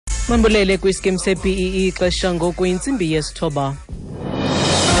Mambulele kwiskim se-PEE ixesha ngoku intsimbi yesithoba.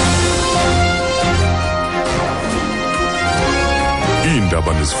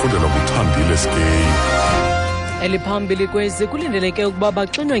 Iindaba nezifundela kuThandile Skeyi. Eliphambili kwezi kulindeleke ukuba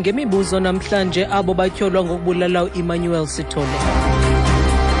baxinwe ngemibuzo namhlanje abo batyholwa ngokubulala uEmmanuel Sithole.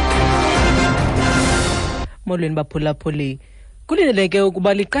 Molweni baphulaphuli. Kulindeleke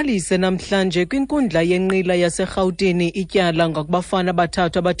ukuba liqalise namhlanje kwinkundla yeNqila yase Rhawutini ityala ngakubafana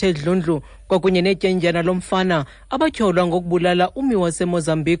abathathu abathe dlundlu kwakunye netyendyana lomfana abatyholwa ngokubulala ummi wase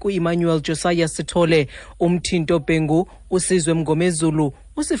Mozambique uEmmanuel Josias Sithole, umthinto Bhengu, usizwe Mngomezulu,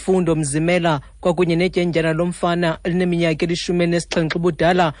 usifundo Mzimela kwakunye netyendyana lomfana elineminyaka 17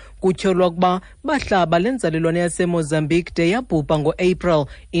 ubudala kutyholwa ukuba bahlaba lenzalelwane yase Mozambique de yabhubha ngo-April.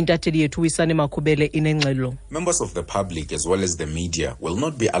 Intatheli yethu Wisani Makhubele inengxelo. Members of the public as well as the media will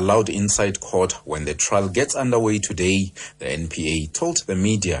not be allowed inside court when the trial gets underway today. The NPA told the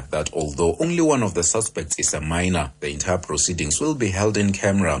media that although only one of the suspects is a minor, the entire proceedings will be held in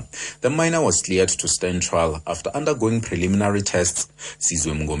camera. The minor was cleared to stand trial after undergoing preliminary tests.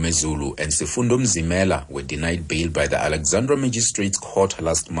 Sizwe Mngomezulu and Sifundo Mzimela were denied bail by the Alexandra Magistrates Court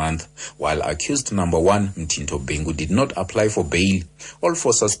last month, while accused number 1, Mthinto Bhengu, did not apply for bail. All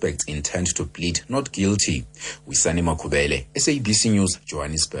 4 suspects intend to plead not guilty. Wisani Makhubele, SABC News,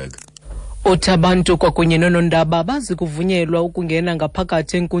 Johannesburg. Abantu kwakunye nonondaba bazi kuvunyelwa ukungena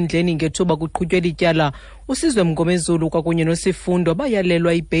ngaphakathi enkundleni ngethuba kuqhutyelwa ityala. Usizwe Mngomezulu kwakunye nosifundo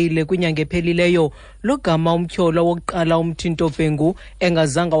bayalelwa ibheyile kwinyanga ephelileyo. Lo gama umtyholwa wokuqala umthinto Bhengu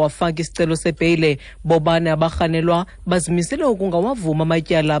engazanga wafaka isicelo sebheyile. Bobane abarhanelwa bazimisele ukungawavuma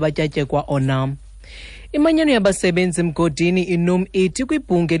amatyala abatyatyekwa ona. Imanyano yabasebenzi mgodini inum ithi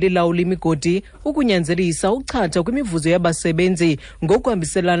kwibhunge lilawula imigodi ukunyanzelisa uchatha kwimivuzo yabasebenzi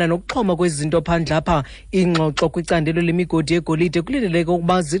ngokuhambiselana nokuxhoma kwezinto phandle apha. Ingxoxo kwicandelo lemigodi egolide kulindeleke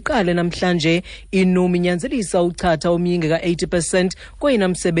ukuba ziqale namhlanje. Inum inyanzelisa uchatha omyinge ka-80% kweyina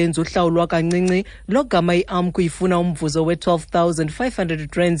msebenzi uhlawulwa kancinci. Lo gama iAMCU ifuna umvuzo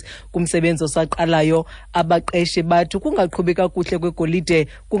we-12,500 rands kumsebenzi osaqalayo. Abaqeshi bathi kungaqhubi kakuhle kwegolide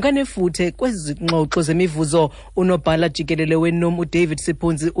kunganefuthe kwezi ngxoxo mivuzo. Unobhala jikelele wenum uDavid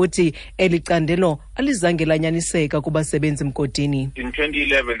Sipunzi uthi elicandelo alizange lanyaniseka kubasebenzi mgodini. In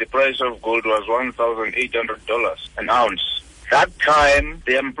 2011 the price of gold was $1,800 an ounce. That time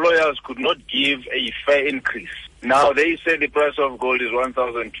the employers could not give a fair increase. Now they say the price of gold is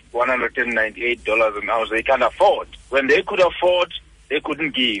 $1,198 an ounce. They can't afford. When they could afford, they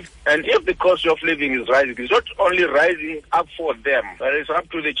couldn't give. And if the cost of living is rising, it's not only rising up for them, but it's up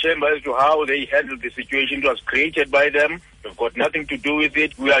to the chamber as to how they handle the situation. It was created by them. We've got nothing to do with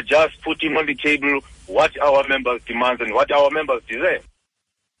it. We are just putting on the table what our members demand and what our members deserve.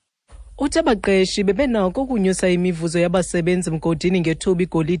 Uthi abaqeshi bebenako ukunyusa imivuzo yabasebenzi mgodini ngethuba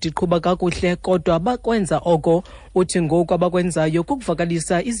igolide iqhuba kakuhle, kodwa abakwenza oko. Uthi ngoku abakwenzayo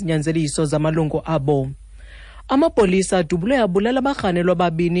kukuvakalisa izinyanzeliso zamalungu abo. Amapolisa adubule abulala abarhanelwa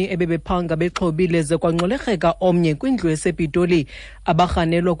ababini ebebephanga bexhobile ze kwangxolerheka omnye kwindlu esepitoli.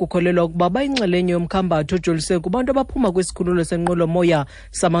 Abarhanelwa kukholelwa ukuba bayinxalenye yomkhambatho ojolise kubantu abaphuma kwisikhululo senqwelomoya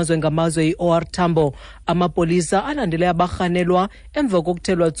samazwe ngamazwe i-OR Tambo. Amapolisa alandele abarhanelwa emva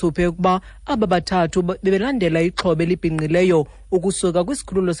kokuthelwa thuphe ukuba abathathu bebelandela ixhobe elibhinqileyo ukusuka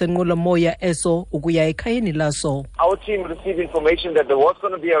kwisikhululo senqwelomoya eso ukuya ekhayeni laso. Our team received information that there was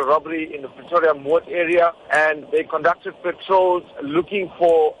going to be a robbery in the Pretoria Moat area, and they conducted patrols looking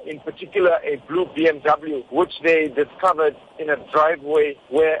for, in particular, a blue BMW, which they discovered in a driveway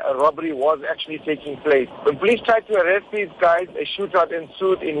where a robbery was actually taking place. When police tried to arrest these guys, a shootout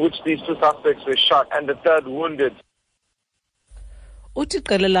ensued in which these 2 suspects were shot and the 3rd wounded. Uthi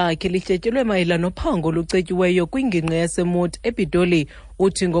qela lakhe lihletyelwe mayelana nophango lucetyiweyo kwingingqi yaseMoat ePitoli.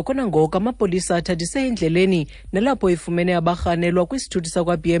 Uthi ngoko nangoko amapolisa athathise endleleni nalapho ifumene abarhanelwa kwisithuthi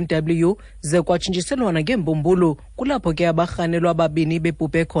sakwa-BMW ze kwatshintshiselwana ngeembumbulu. Kulapho ke abarhanelwa ababini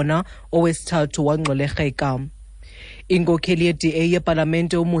bebhubhe khona, owesithathu wangxolerheka. Inkokheli ye-DA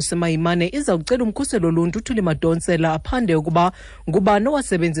yepalamente uMusi Mayimane iza kucela umkhuselo oluntu uThuli Madonsela aphande ukuba ngubani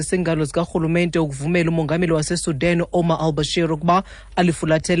owasebenzisa iingalo zikarhulumente ukuvumela umongameli waseSudan Omar al-Bashir ukuba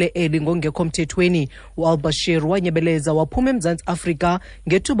alifulathele eli ngongekho mthethweni. U-al-Bashir wanyebeleza waphuma eMzantsi Afrika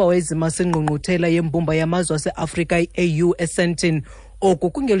ngethuba wayezimasa ingqungquthela yembumba yamazwe aseAfrika i-AU eSandton.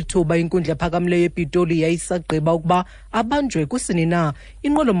 Oku kungelithuba inkundla ephakamileyo yePitoli yayisagqiba ukuba abanjwe kusini na.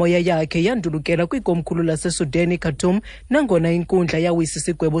 Inqwelomoya yakhe yandulukela kwikomkhulu laseSudan iKhartoum, nangona inkundla yawisa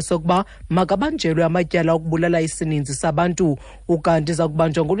isigwebo sokuba makabanjelwe amatyala okubulala isininzi sabantu. Ukanti za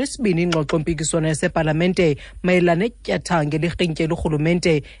kubanjwa ngolwesibini ingxoxo-mpikiswano yasepalamente mayelana netyathanga elirhintyela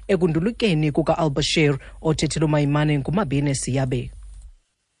urhulumente ekundulukeni kuka-al-Bashir. Othethile uMayimane nguMabine Siyabe.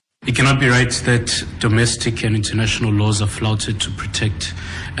 It cannot be right that domestic and international laws are flouted to protect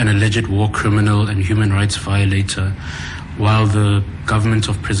an alleged war criminal and human rights violator, while the government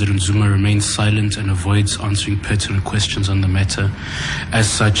of President Zuma remains silent and avoids answering pertinent questions on the matter. As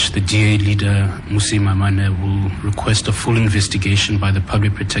such, the DA leader, uEmmanuel, will request a full investigation by the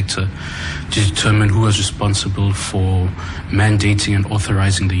public protector to determine who was responsible for mandating and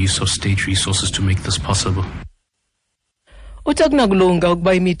authorizing the use of state resources to make this possible. Utakunakulunga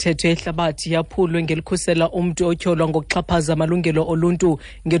ukuba imithetho yehlabathi yaphulwe ngelikhusela umntu otyholwa ngokuxhaphaza amalungelo oluntu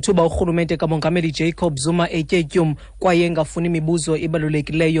ngethuba urhulumente kamongameli Jacob Zuma etyetyum kwaye engafuni imibuzo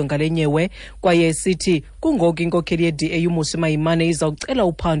ibalulekileyo ngalenyewe kwaye sithi kungoku inkokheli ye-DA uMosima izawucela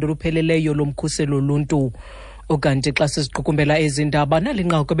uphando lupheleleyo lomkhuselo oluntu. Ukanti xa siziqukumbela ezi ndaba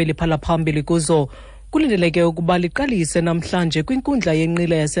nalinqaku beliphala phambili kuzo kulindeleke ukuba liqalise namhlanje kwinkundla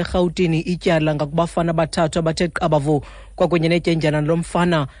yeNqila yase Rhawutini ityala ngakubafana abathathu abathe qabavu kwakunye netyendyana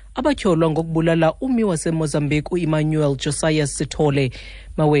lomfana abatyholwa ngoku bulala ummi wase Mozambique uEmmanuel Josias Sithole.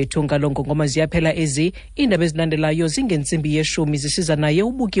 Mawethu ngalongo ngoma ziyaphela ezi iindaba ezilandelayo zingentsimbi ye-10 zisiza naye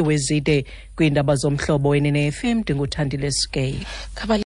ubukiwe zide kwiindaba zomhlobo wenene FM ndinguthandile Skay.